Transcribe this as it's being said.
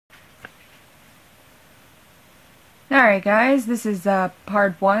Alright guys, this is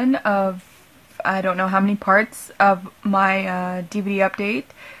part 1 of I don't know how many parts of my DVD update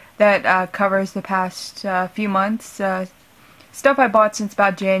that covers the past few months. Stuff I bought since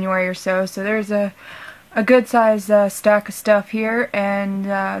about January or so. So there's a good size stack of stuff here, and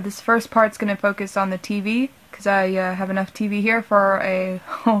this first part's going to focus on the TV because I have enough TV here for a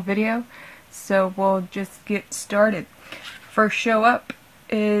whole video. So we'll just get started. First show up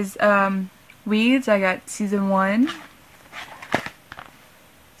is Weeds. I got Season 1,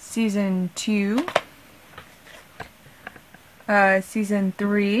 Season 2, Season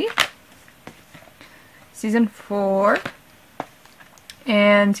 3, Season 4,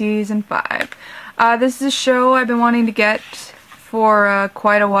 and Season 5. This is a show I've been wanting to get for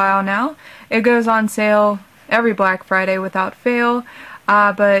quite a while now. It goes on sale every Black Friday without fail,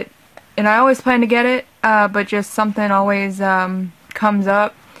 and I always plan to get it, but just something always comes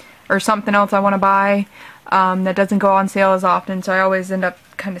up, or something else I want to buy that doesn't go on sale as often, so I always end up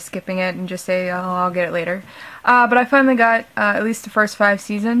kind of skipping it and just say, oh, I'll get it later. But I finally got at least the first 5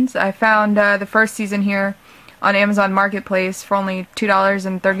 seasons. I found the first season here on Amazon Marketplace for only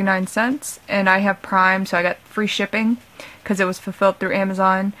 $2.39, and I have Prime, so I got free shipping because it was fulfilled through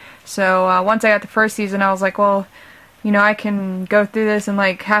Amazon. So once I got the first season, I was like, well, you know, I can go through this in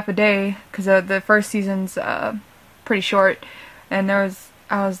like half a day because the first season's pretty short, and I've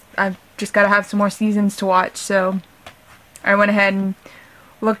just got to have some more seasons to watch. So I went ahead and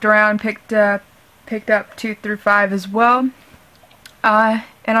looked around, picked up 2 through 5 as well, and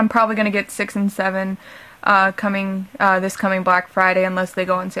I'm probably gonna get 6 and 7 this coming Black Friday unless they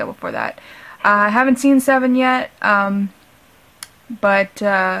go on sale before that. I haven't seen 7 yet, but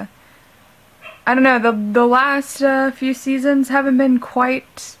I don't know, the last few seasons haven't been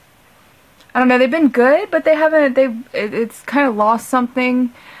quite, I don't know, they've been good, but they haven't, it's kind of lost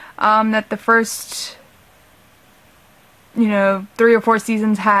something that the first, you know, 3 or 4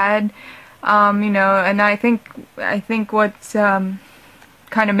 seasons had, you know, and I think what's kind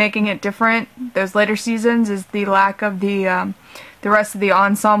of making it different those later seasons is the lack of the rest of the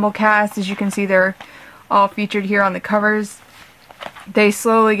ensemble cast. As you can see, they're all featured here on the covers. They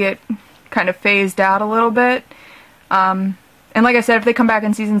slowly get kind of phased out a little bit. And like I said, if they come back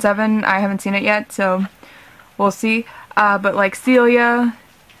in Season 7, I haven't seen it yet, so we'll see. But like Celia,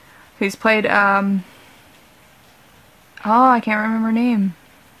 who's played, oh, I can't remember her name.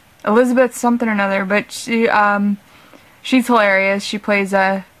 Elizabeth something or another, but she's hilarious. She plays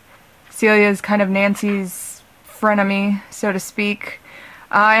Celia's kind of Nancy's frenemy, so to speak.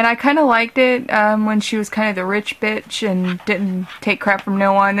 And I kind of liked it when she was kind of the rich bitch and didn't take crap from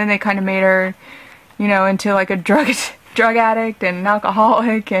no one. Then they kind of made her, you know, into like a drug addict and an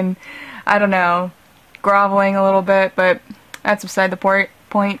alcoholic, and I don't know, groveling a little bit, but that's beside the point.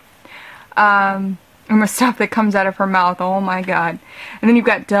 And the stuff that comes out of her mouth, oh my god. And then you've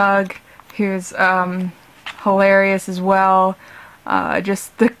got Doug, who's hilarious as well.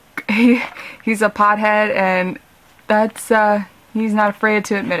 Just he's a pothead, and that's he's not afraid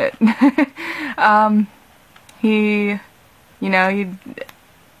to admit it. He, you know, he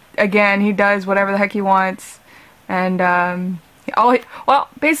does whatever the heck he wants. And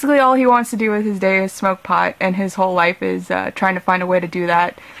basically all he wants to do with his day is smoke pot, and his whole life is trying to find a way to do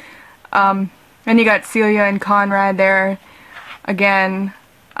that. And you got Celia and Conrad there again.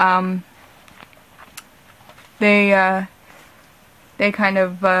 They kind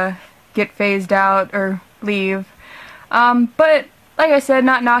of get phased out or leave. But like I said,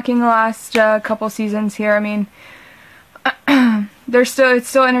 not knocking the last couple seasons here. I mean, it's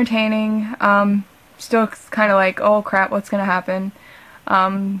still entertaining. Still kind of like, oh crap, what's gonna happen?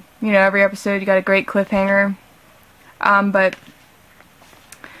 You know, every episode you got a great cliffhanger. But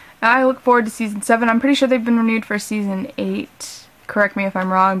I look forward to Season 7. I'm pretty sure they've been renewed for Season 8. Correct me if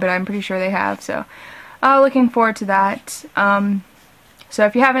I'm wrong, but I'm pretty sure they have. So, looking forward to that. So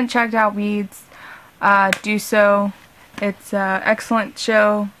if you haven't checked out Weeds, do so. It's an excellent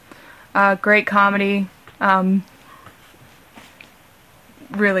show. Great comedy.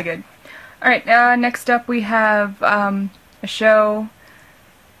 Really good. Alright, next up we have a show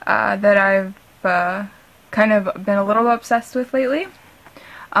that I've kind of been a little obsessed with lately,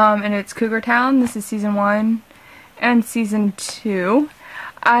 and it's Cougar Town. This is Season 1 and Season 2.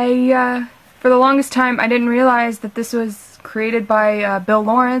 For the longest time, I didn't realize that this was created by Bill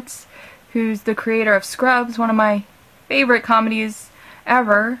Lawrence, who's the creator of Scrubs, one of my favorite comedies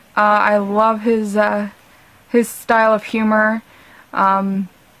ever. I love his style of humor.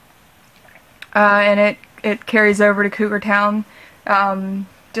 And it carries over to Cougar Town.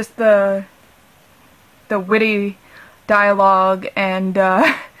 Just the witty dialogue and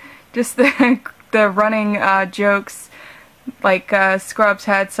just the running jokes Like Scrubs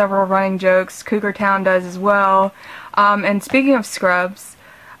had several running jokes. Cougar Town does as well. And speaking of Scrubs,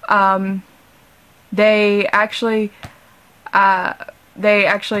 they actually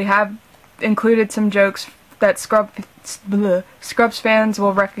have included some jokes that Scrubs fans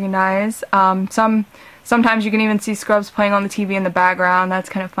will recognize. Sometimes you can even see Scrubs playing on the TV in the background. That's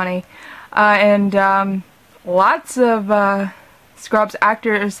kind of funny. And lots of Scrubs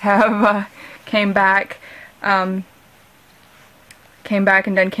actors have came back and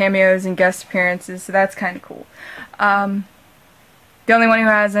done cameos and guest appearances, so that's kind of cool. The only one who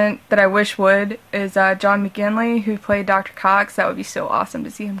hasn't, that I wish would, is John McGinley, who played Dr. Cox. That would be so awesome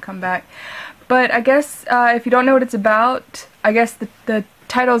to see him come back. But I guess if you don't know what it's about, I guess the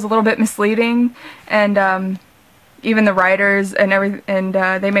title is a little bit misleading, and even the writers and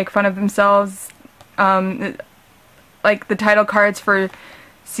they make fun of themselves. Like the title cards for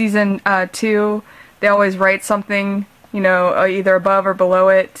season 2, they always write something, you know, either above or below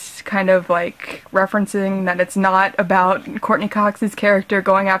it, kind of like referencing that it's not about Courtney Cox's character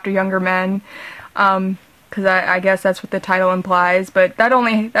going after younger men, because I guess that's what the title implies, but that's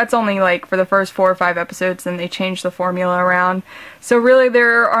only like for the first 4 or 5 episodes, and they change the formula around. So really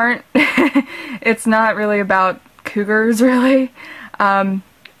there aren't, it's not really about cougars, really.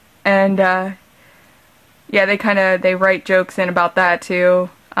 Yeah, they write jokes in about that too.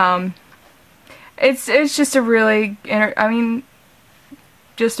 It's just a really,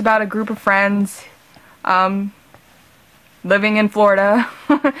 just about a group of friends living in Florida.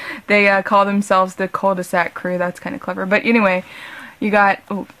 They call themselves the cul-de-sac crew. That's kind of clever. But anyway, you got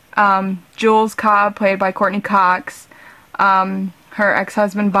Jules Cobb, played by Courtney Cox, her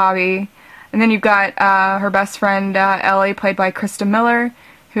ex-husband Bobby, and then you've got her best friend Ellie, played by Krista Miller,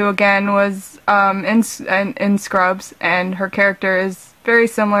 who again was in Scrubs, and her character is very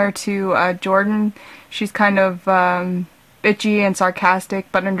similar to Jordan. She's kind of bitchy and sarcastic,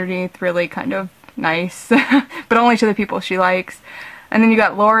 but underneath really kind of nice, but only to the people she likes. And then you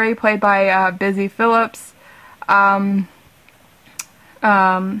got Lori, played by Busy Phillips,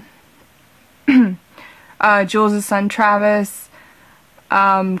 Jules' son Travis,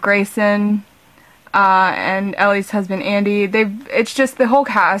 Grayson, and Ellie's husband Andy. It's just, the whole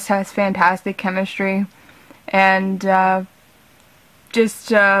cast has fantastic chemistry, and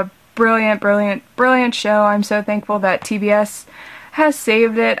just a brilliant show. I'm so thankful that TBS has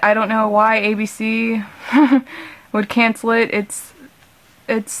saved it. I don't know why ABC would cancel it. It's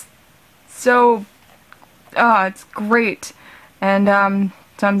so it's great, and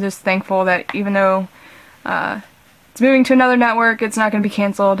so I'm just thankful that even though it's moving to another network, it's not going to be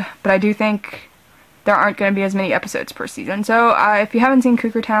canceled. But I do think there aren't going to be as many episodes per season. So if you haven't seen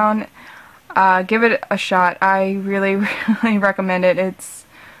Cougar Town, give it a shot. I really recommend it. It's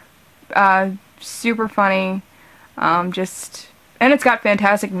super funny, and it's got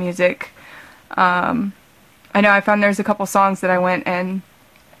fantastic music. I know I found there's a couple songs that I went and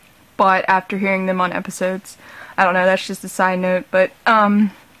bought after hearing them on episodes. I don't know, that's just a side note, but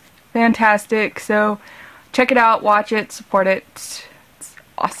fantastic. So check it out, watch it, support it. It's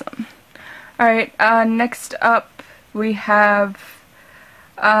awesome. Alright, next up we have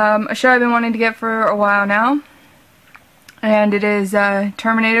a show I've been wanting to get for a while now, and it is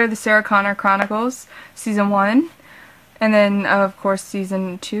Terminator: The Sarah Connor Chronicles, Season 1, and then of course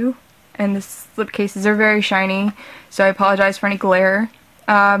Season 2, and the slipcases are very shiny, so I apologize for any glare.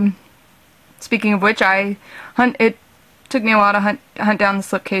 Speaking of which, it took me a while to hunt down the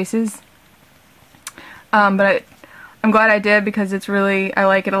slipcases, but I'm glad I did, because it's really, I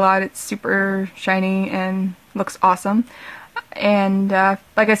like it a lot. It's super shiny and looks awesome. And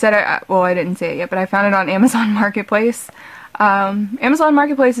like I said, I didn't say it yet, but I found it on Amazon Marketplace. Amazon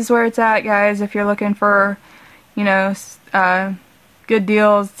Marketplace is where it's at, guys, if you're looking for, you know, good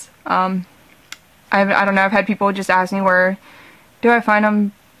deals. I don't know, I've had people just ask me where do I find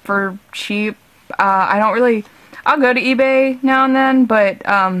them for cheap. I'll go to eBay now and then, but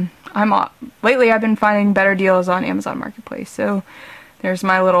lately I've been finding better deals on Amazon Marketplace. So there's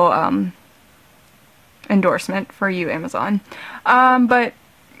my little endorsement for you, Amazon. But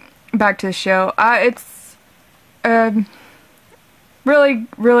back to the show. It's I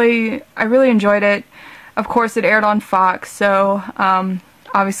really enjoyed it. Of course, it aired on Fox, so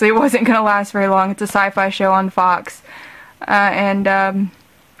obviously it wasn't going to last very long. It's a sci-fi show on Fox, and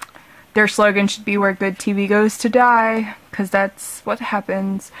their slogan should be "Where good TV goes to die," because that's what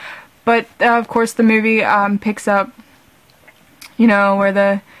happens. But of course, the movie picks up, you know,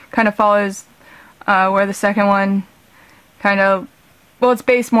 where kind of follows where the second one it's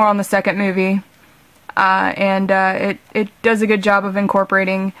based more on the second movie, and it does a good job of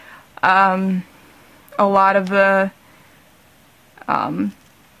incorporating a lot of the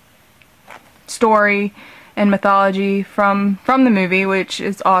story and mythology from the movie, which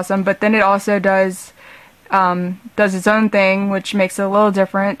is awesome. But then it also does its own thing, which makes it a little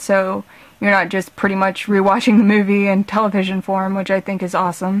different. So you're not just pretty much rewatching the movie in television form, which I think is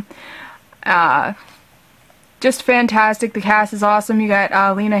awesome. Just fantastic. The cast is awesome. You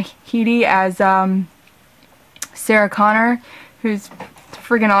got Lena Headey as Sarah Connor, who's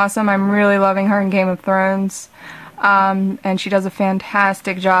freaking awesome. I'm really loving her in Game of Thrones. And she does a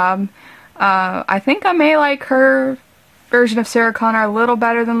fantastic job. I think I may like her version of Sarah Connor a little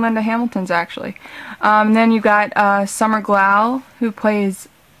better than Linda Hamilton's, actually. Then you've got Summer Glau, who plays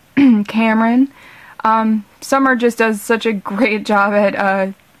Cameron. Summer just does such a great job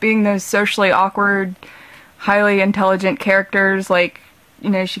at being those socially awkward, highly intelligent characters. Like, you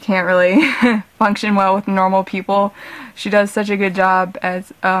know, she can't really function well with normal people. She does such a good job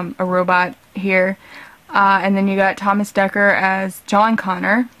as a robot here. And then you got Thomas Dekker as John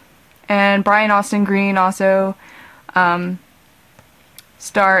Connor. And Brian Austin Green also he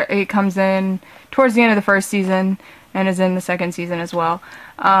comes in towards the end of the first season and is in the second season as well.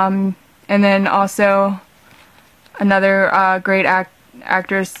 And then also another great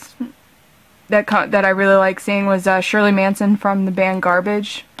actress that I really like seeing was Shirley Manson from the band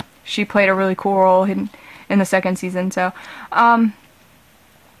Garbage. She played a really cool role in the second season. So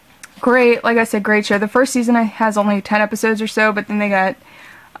great, like I said, great show. The first season has only 10 episodes or so, but then they got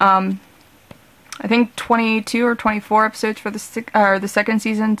I think 22 or 24 episodes for the second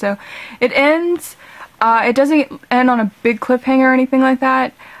season. So it ends. It doesn't end on a big cliffhanger or anything like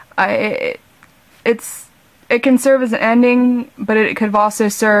that. It can serve as an ending, but it could have also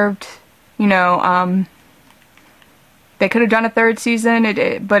served, you know, they could have done a third season,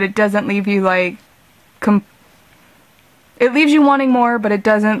 but it doesn't leave you like, it leaves you wanting more, but it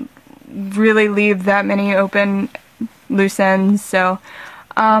doesn't really leave that many open loose ends. So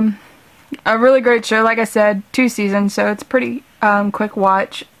a really great show. Like I said, 2 seasons, so it's pretty quick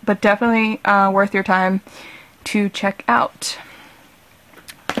watch, but definitely worth your time to check out.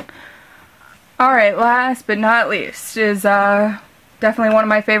 Alright, last but not least is definitely one of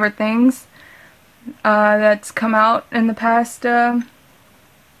my favorite things that's come out in the past long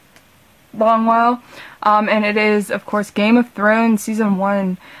while, and it is, of course, Game of Thrones Season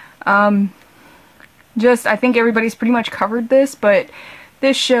 1. I think everybody's pretty much covered this, but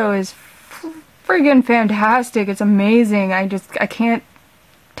this show is friggin' fantastic. It's amazing. I can't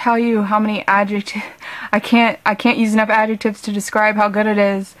tell you how many adjectives, I can't use enough adjectives to describe how good it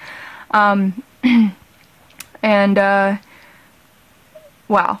is.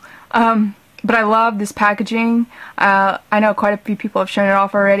 Wow. But I love this packaging. I know quite a few people have shown it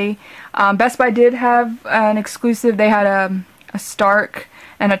off already. Best Buy did have an exclusive. They had a Stark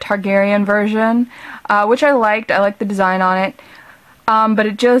and a Targaryen version, which I liked. I liked the design on it. But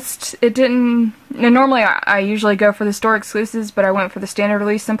it didn't, and normally I usually go for the store exclusives, but I went for the standard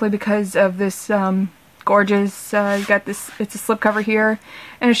release simply because of this gorgeous, you got this, it's a slipcover here,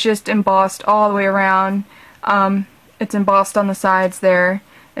 and it's just embossed all the way around. It's embossed on the sides there.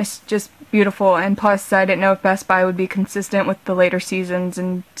 It's just beautiful, and plus I didn't know if Best Buy would be consistent with the later seasons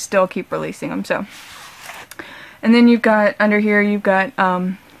and still keep releasing them, so. And then you've got, under here, you've got,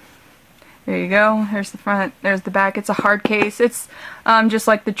 there you go, there's the front, there's the back. It's a hard case. It's just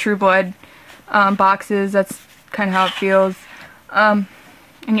like the True Blood boxes. That's kind of how it feels. And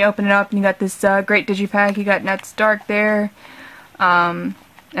you open it up and you got this great digipack. You got Ned Stark there. And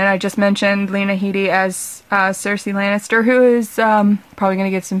I just mentioned Lena Headey as Cersei Lannister, who is probably going to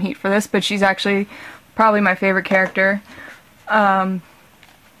get some heat for this, but she's actually probably my favorite character. I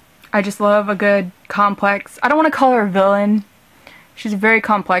just love a good complex, I don't want to call her a villain. She's a very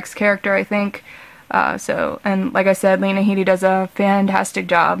complex character, I think. And like I said, Lena Headey does a fantastic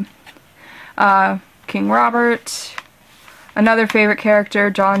job. King Robert, another favorite character,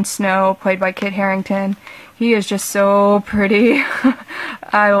 Jon Snow, played by Kit Harington. He is just so pretty.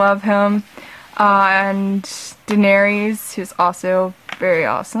 I love him. And Daenerys, who's also very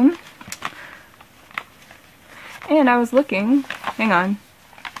awesome. And I was looking, hang on,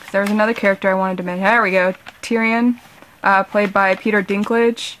 because there was another character I wanted to mention. There we go, Tyrion. Played by Peter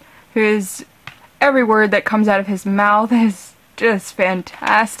Dinklage, whose every word that comes out of his mouth is just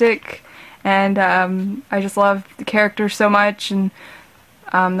fantastic, and I just love the character so much, and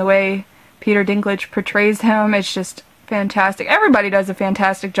the way Peter Dinklage portrays him, it's just fantastic. Everybody does a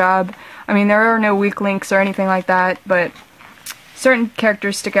fantastic job. I mean, there are no weak links or anything like that, but certain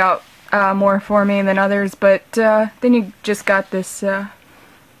characters stick out more for me than others, but then you just got this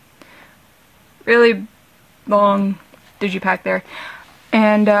really long digipack there,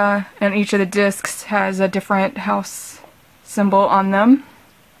 and each of the discs has a different house symbol on them.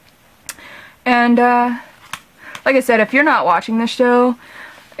 And like I said, if you're not watching the show,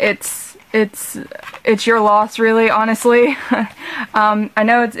 it's your loss, really, honestly. I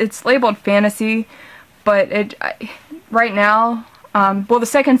know it's labeled fantasy, but right now, well, the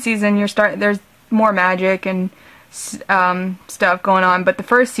second season there's more magic and stuff going on, but the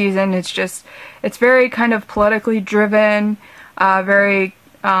first season it's very kind of politically driven, very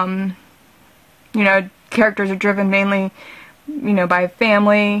you know, characters are driven mainly, you know, by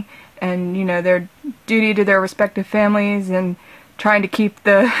family and, you know, their duty to their respective families and trying to keep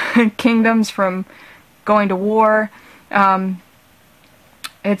the kingdoms from going to war.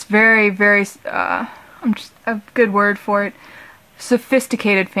 It's very, very, I'm just a good word for it,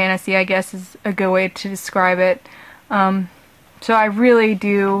 sophisticated fantasy, I guess, is a good way to describe it. So I really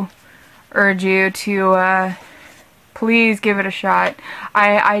do urge you to please give it a shot.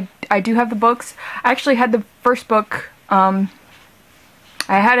 I do have the books. I actually had the first book. I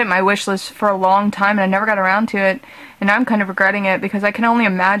had it in my wish list for a long time and I never got around to it, and now I'm kind of regretting it because I can only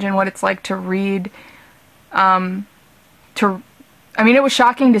imagine what it's like to read. I mean, it was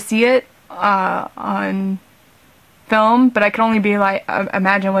shocking to see it on film, but I can only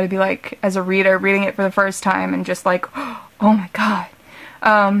imagine what it'd be like as a reader reading it for the first time and just like, oh my god.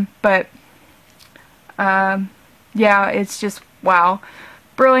 Yeah, it's just wow,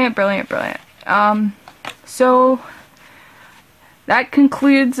 brilliant, brilliant, brilliant. So that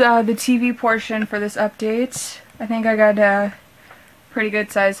concludes the TV portion for this update. I think I got a pretty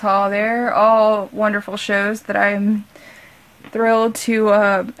good size haul there. All wonderful shows that I'm thrilled to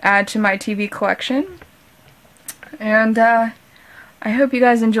add to my TV collection. And I hope you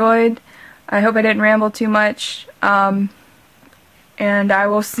guys enjoyed. I hope I didn't ramble too much. And I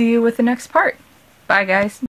will see you with the next part. Bye, guys.